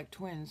 We're like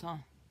twins, huh?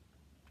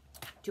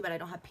 Too bad I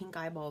don't have pink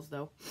eyeballs,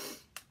 though.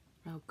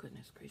 Oh,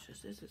 goodness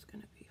gracious. This is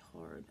going to be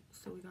hard.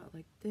 So we got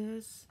like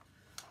this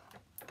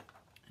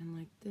and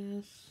like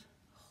this.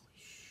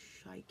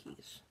 Holy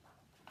shikees.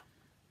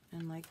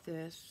 And like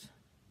this.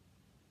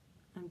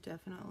 I'm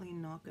definitely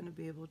not going to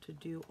be able to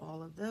do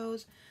all of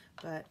those,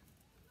 but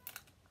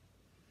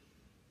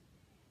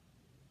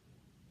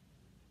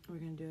we're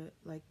going to do it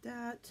like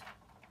that.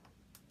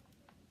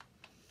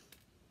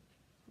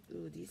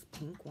 Ooh, these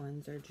pink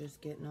ones are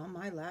just getting on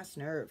my last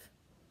nerve.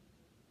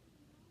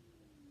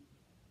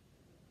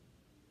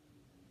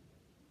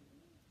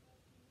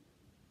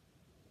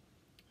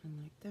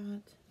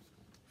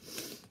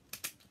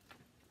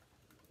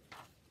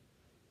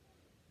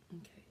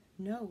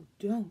 No,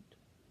 don't.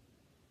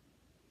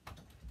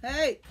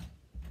 Hey!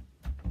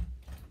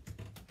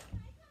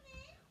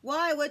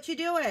 Why? What you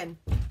doing?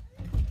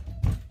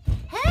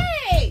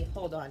 Hey!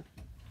 Hold on.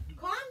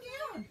 Calm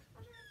down.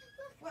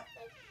 What?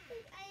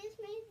 I just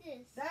made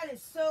this. That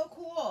is so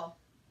cool.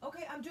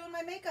 Okay, I'm doing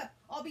my makeup.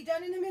 I'll be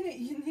done in a minute.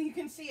 You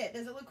can see it.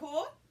 Does it look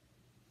cool?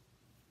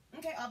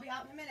 Okay, I'll be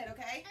out in a minute,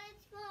 okay?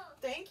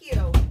 Thank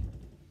you.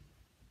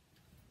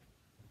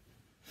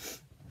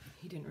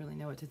 He didn't really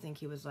know what to think.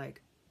 He was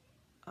like,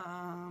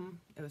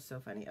 it was so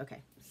funny.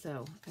 Okay,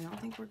 so I don't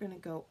think we're going to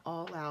go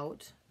all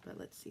out, but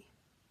let's see.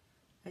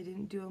 I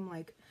didn't do them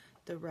like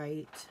the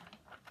right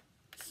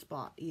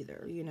spot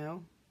either, you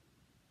know?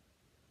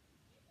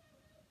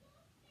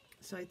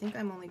 So I think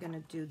I'm only going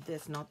to do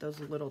this, not those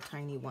little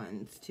tiny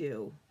ones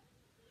too,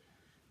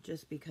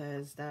 just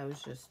because that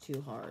was just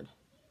too hard.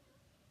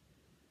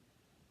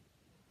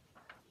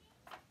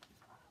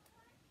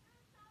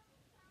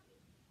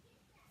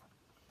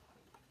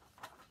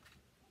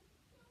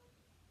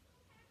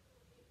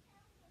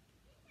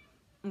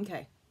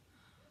 Okay,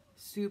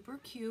 super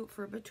cute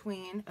for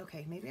between.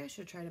 Okay, maybe I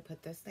should try to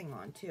put this thing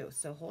on too.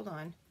 So hold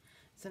on,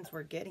 since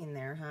we're getting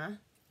there, huh?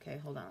 Okay,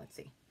 hold on, let's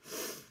see.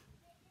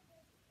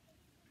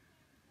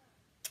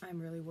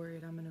 I'm really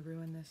worried I'm gonna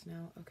ruin this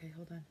now. Okay,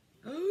 hold on.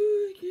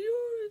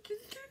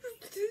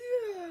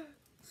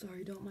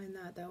 Sorry, don't mind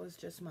that. That was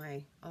just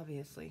my,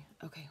 obviously.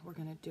 Okay, we're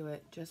gonna do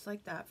it just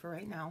like that for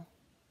right now.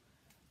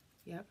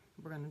 Yep,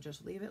 we're gonna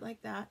just leave it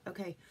like that.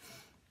 Okay,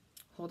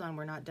 hold on,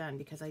 we're not done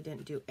because I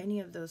didn't do any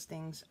of those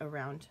things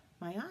around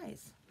my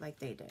eyes like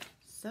they did.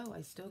 So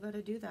I still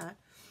gotta do that.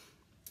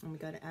 And we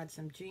gotta add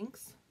some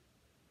Jinx.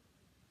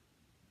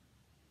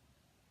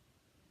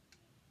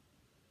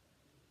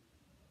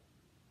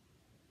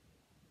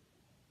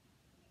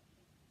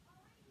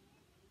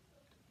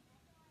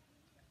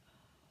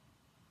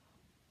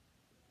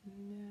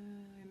 No,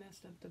 I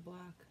messed up the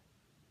black.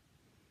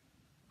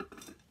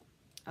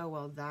 Oh,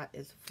 well, that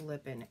is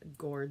flippin'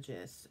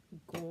 gorgeous.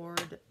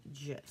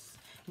 Gorgeous.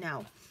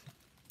 Now,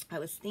 I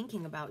was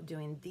thinking about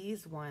doing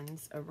these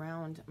ones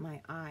around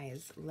my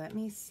eyes. Let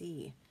me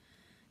see.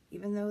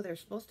 Even though they're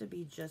supposed to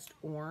be just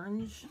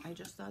orange, I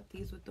just thought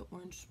these with the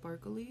orange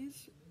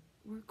sparklies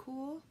were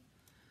cool.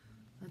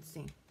 Let's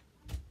see.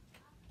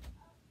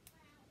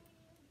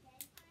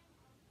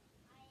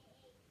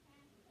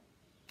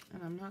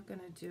 And I'm not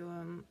going to do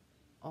them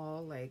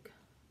all like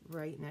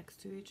right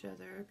next to each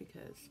other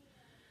because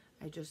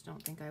I just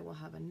don't think I will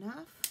have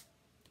enough.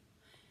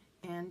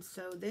 And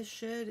so this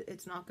should,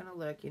 it's not going to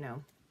look, you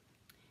know,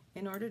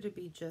 in order to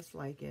be just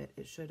like it,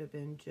 it should have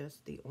been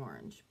just the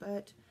orange.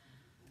 But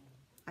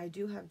I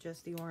do have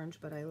just the orange,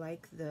 but I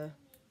like the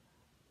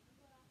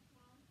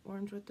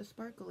orange with the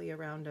sparkly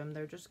around them.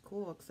 They're just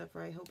cool, except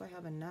for I hope I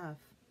have enough.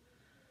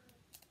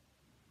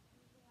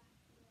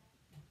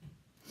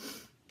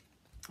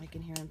 I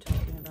can hear him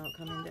talking about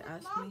coming to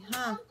ask me,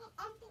 huh?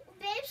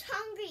 Babe's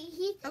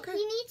hungry. Okay.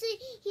 He needs to.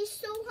 He's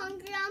so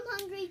hungry. I'm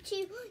hungry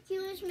too.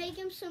 You just make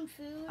him some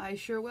food. I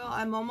sure will.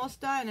 I'm almost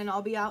done, and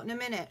I'll be out in a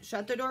minute.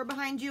 Shut the door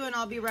behind you, and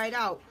I'll be right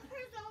out.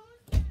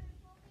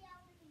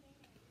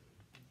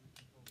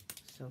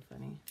 So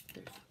funny.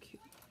 They're so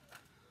cute.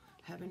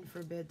 Heaven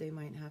forbid they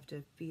might have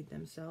to feed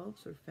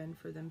themselves or fend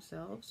for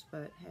themselves,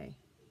 but hey.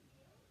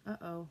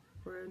 Uh-oh.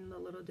 We're in a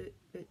little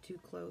bit too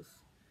close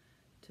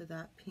to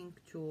that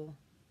pink jewel.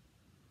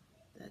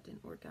 That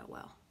didn't work out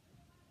well.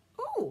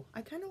 Oh,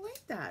 I kind of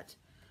like that.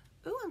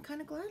 Oh, I'm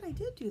kind of glad I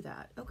did do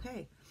that.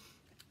 Okay,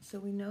 so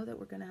we know that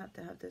we're going to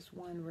have this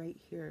one right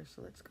here.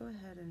 So let's go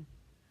ahead and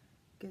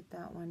get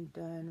that one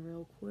done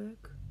real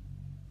quick.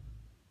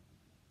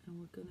 And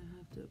we're going to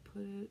have to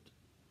put it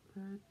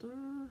right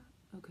there.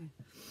 Okay.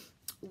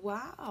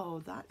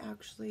 Wow, that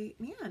actually,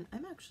 man,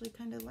 I'm actually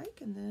kind of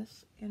liking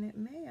this. And it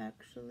may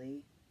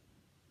actually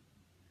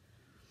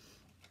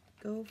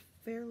go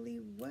fairly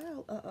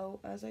well. Uh-oh,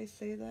 as I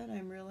say that,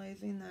 I'm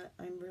realizing that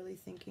I'm really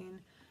thinking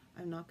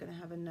I'm not going to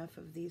have enough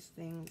of these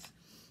things.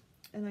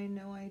 And I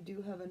know I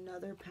do have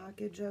another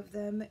package of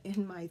them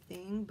in my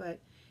thing, but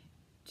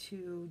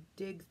to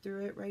dig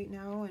through it right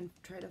now and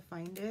try to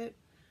find it,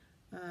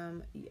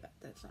 yeah,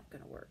 that's not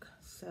going to work.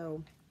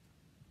 So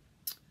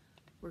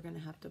we're going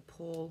to have to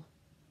pull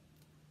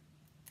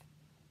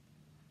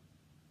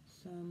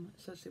some.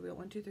 So let's see, we got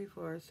 1, 2, 3,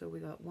 4. So we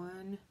got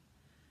one.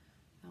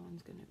 That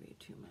one's going to be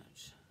too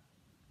much.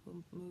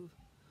 We'll move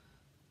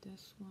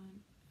this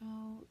one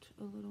out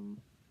a little.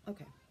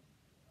 Okay.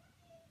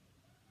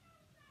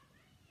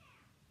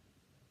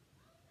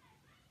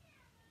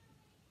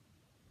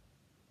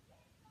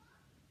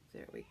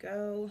 There we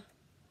go.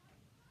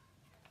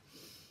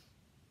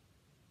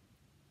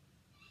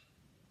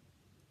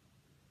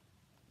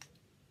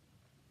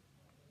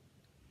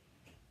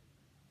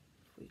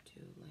 If we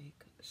do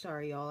like,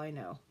 sorry y'all, I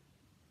know.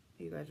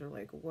 You guys are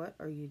like, what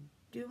are you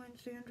doing,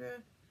 Sandra?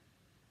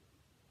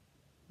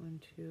 1,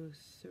 2,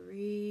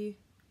 3.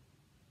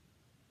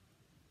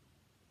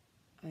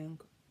 I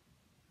think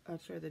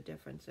that's where the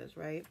difference is,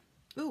 right?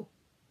 Ooh.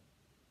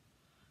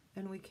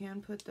 And we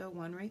can put the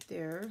one right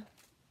there.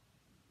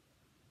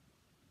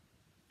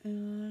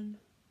 and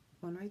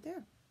one right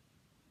there.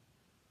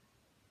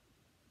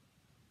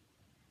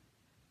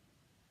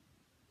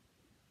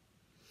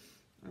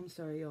 I'm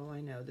sorry, y'all.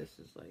 I know this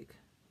is like...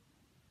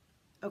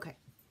 Okay.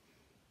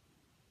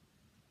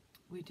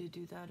 We did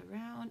do that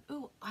around.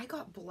 Oh, I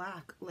got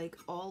black like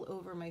all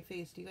over my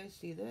face. Do you guys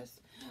see this?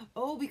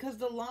 Oh, because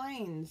the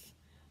lines.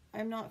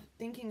 I'm not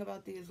thinking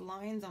about these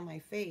lines on my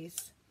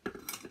face.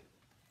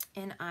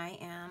 And I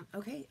am...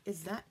 Okay,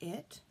 is that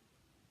it?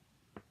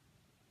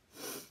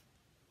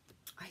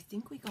 I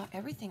think we got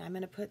everything. I'm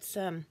going to put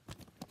some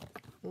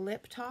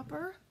lip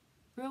topper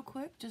real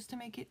quick just to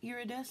make it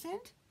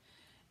iridescent.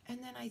 And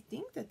then I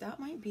think that that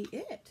might be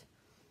it.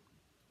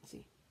 Let's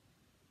see.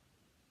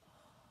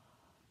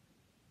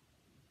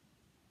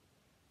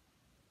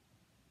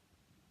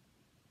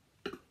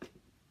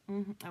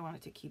 I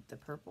wanted to keep the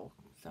purple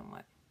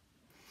somewhat.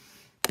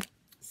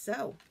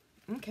 So,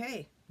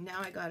 okay.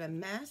 Now I got a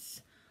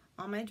mess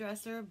on my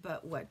dresser,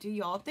 but what do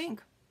y'all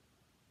think?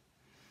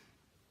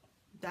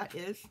 That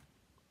is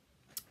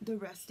the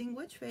resting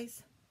witch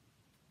face.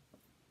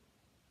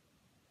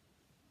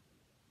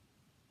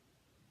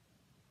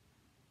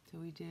 So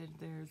we did,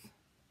 there's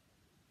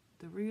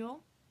the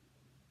real,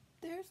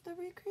 there's the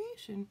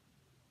recreation.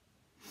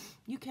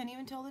 You can't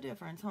even tell the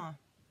difference, huh?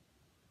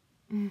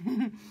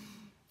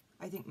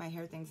 I think my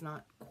hair thing's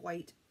not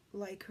quite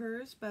like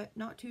hers, but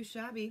not too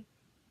shabby.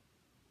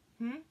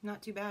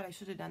 Not too bad. I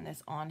should have done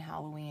this on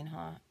Halloween,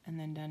 huh? And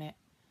then done it.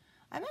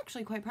 I'm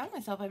actually quite proud of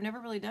myself. I've never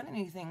really done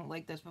anything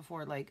like this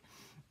before, like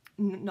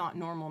not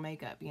normal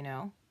makeup, you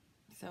know?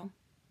 So,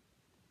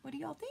 what do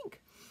y'all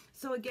think?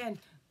 So again,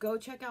 go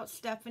check out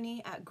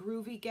Stephanie at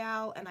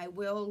GroovyGal, and I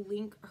will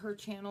link her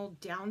channel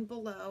down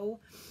below.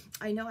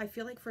 I know, I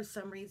feel like for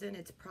some reason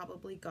it's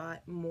probably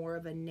got more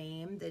of a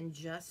name than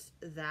just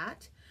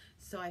that.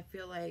 So I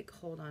feel like,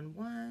 hold on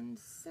one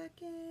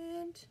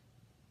second.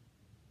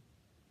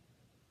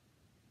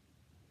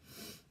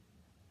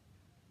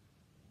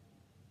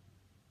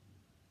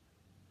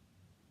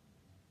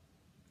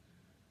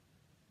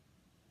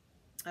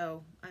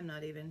 Oh, I'm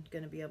not even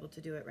going to be able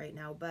to do it right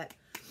now, but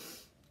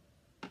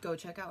go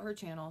check out her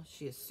channel.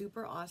 She is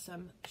super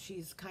awesome.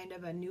 She's kind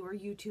of a newer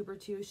YouTuber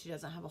too. She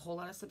doesn't have a whole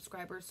lot of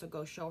subscribers, so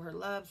go show her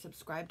love.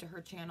 Subscribe to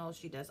her channel.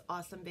 She does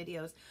awesome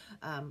videos,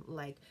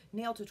 like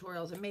nail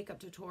tutorials and makeup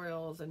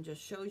tutorials, and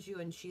just shows you,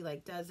 and she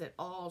like does it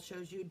all,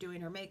 shows you doing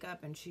her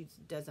makeup, and she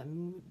does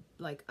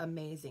like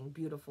amazing,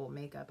 beautiful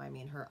makeup. I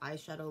mean, her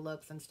eyeshadow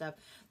looks and stuff,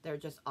 they're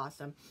just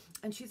awesome.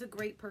 And she's a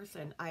great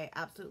person. I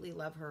absolutely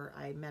love her.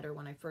 I met her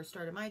when I first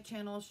started my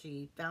channel.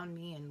 She found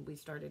me and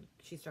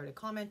she started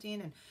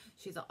commenting, and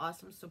she's an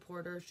awesome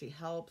supporter. She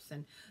helps,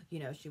 and you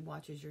know, she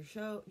watches your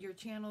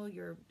channel,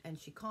 and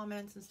she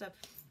comments and stuff.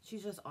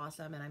 She's just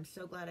awesome, and I'm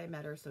so glad I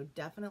met her. So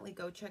definitely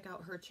go check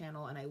out her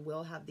channel, and I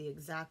will have the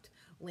exact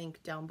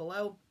link down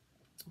below.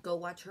 Go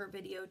watch her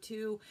video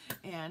too,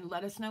 and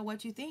let us know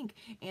what you think.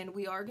 And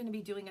we are going to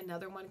be doing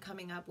another one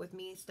coming up with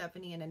me,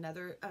 Stephanie, and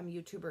another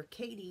YouTuber,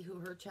 Katie, who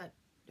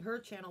her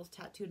channel's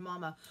Tattooed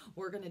Mama.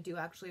 We're going to do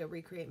actually a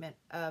recreation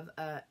of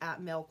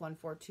at Milk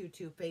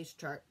 1422 face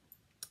chart.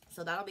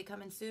 So that'll be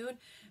coming soon,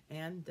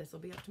 and this will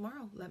be up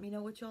tomorrow. Let me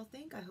know what y'all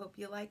think. I hope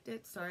you liked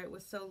it. Sorry it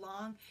was so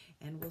long,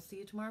 and we'll see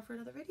you tomorrow for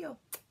another video.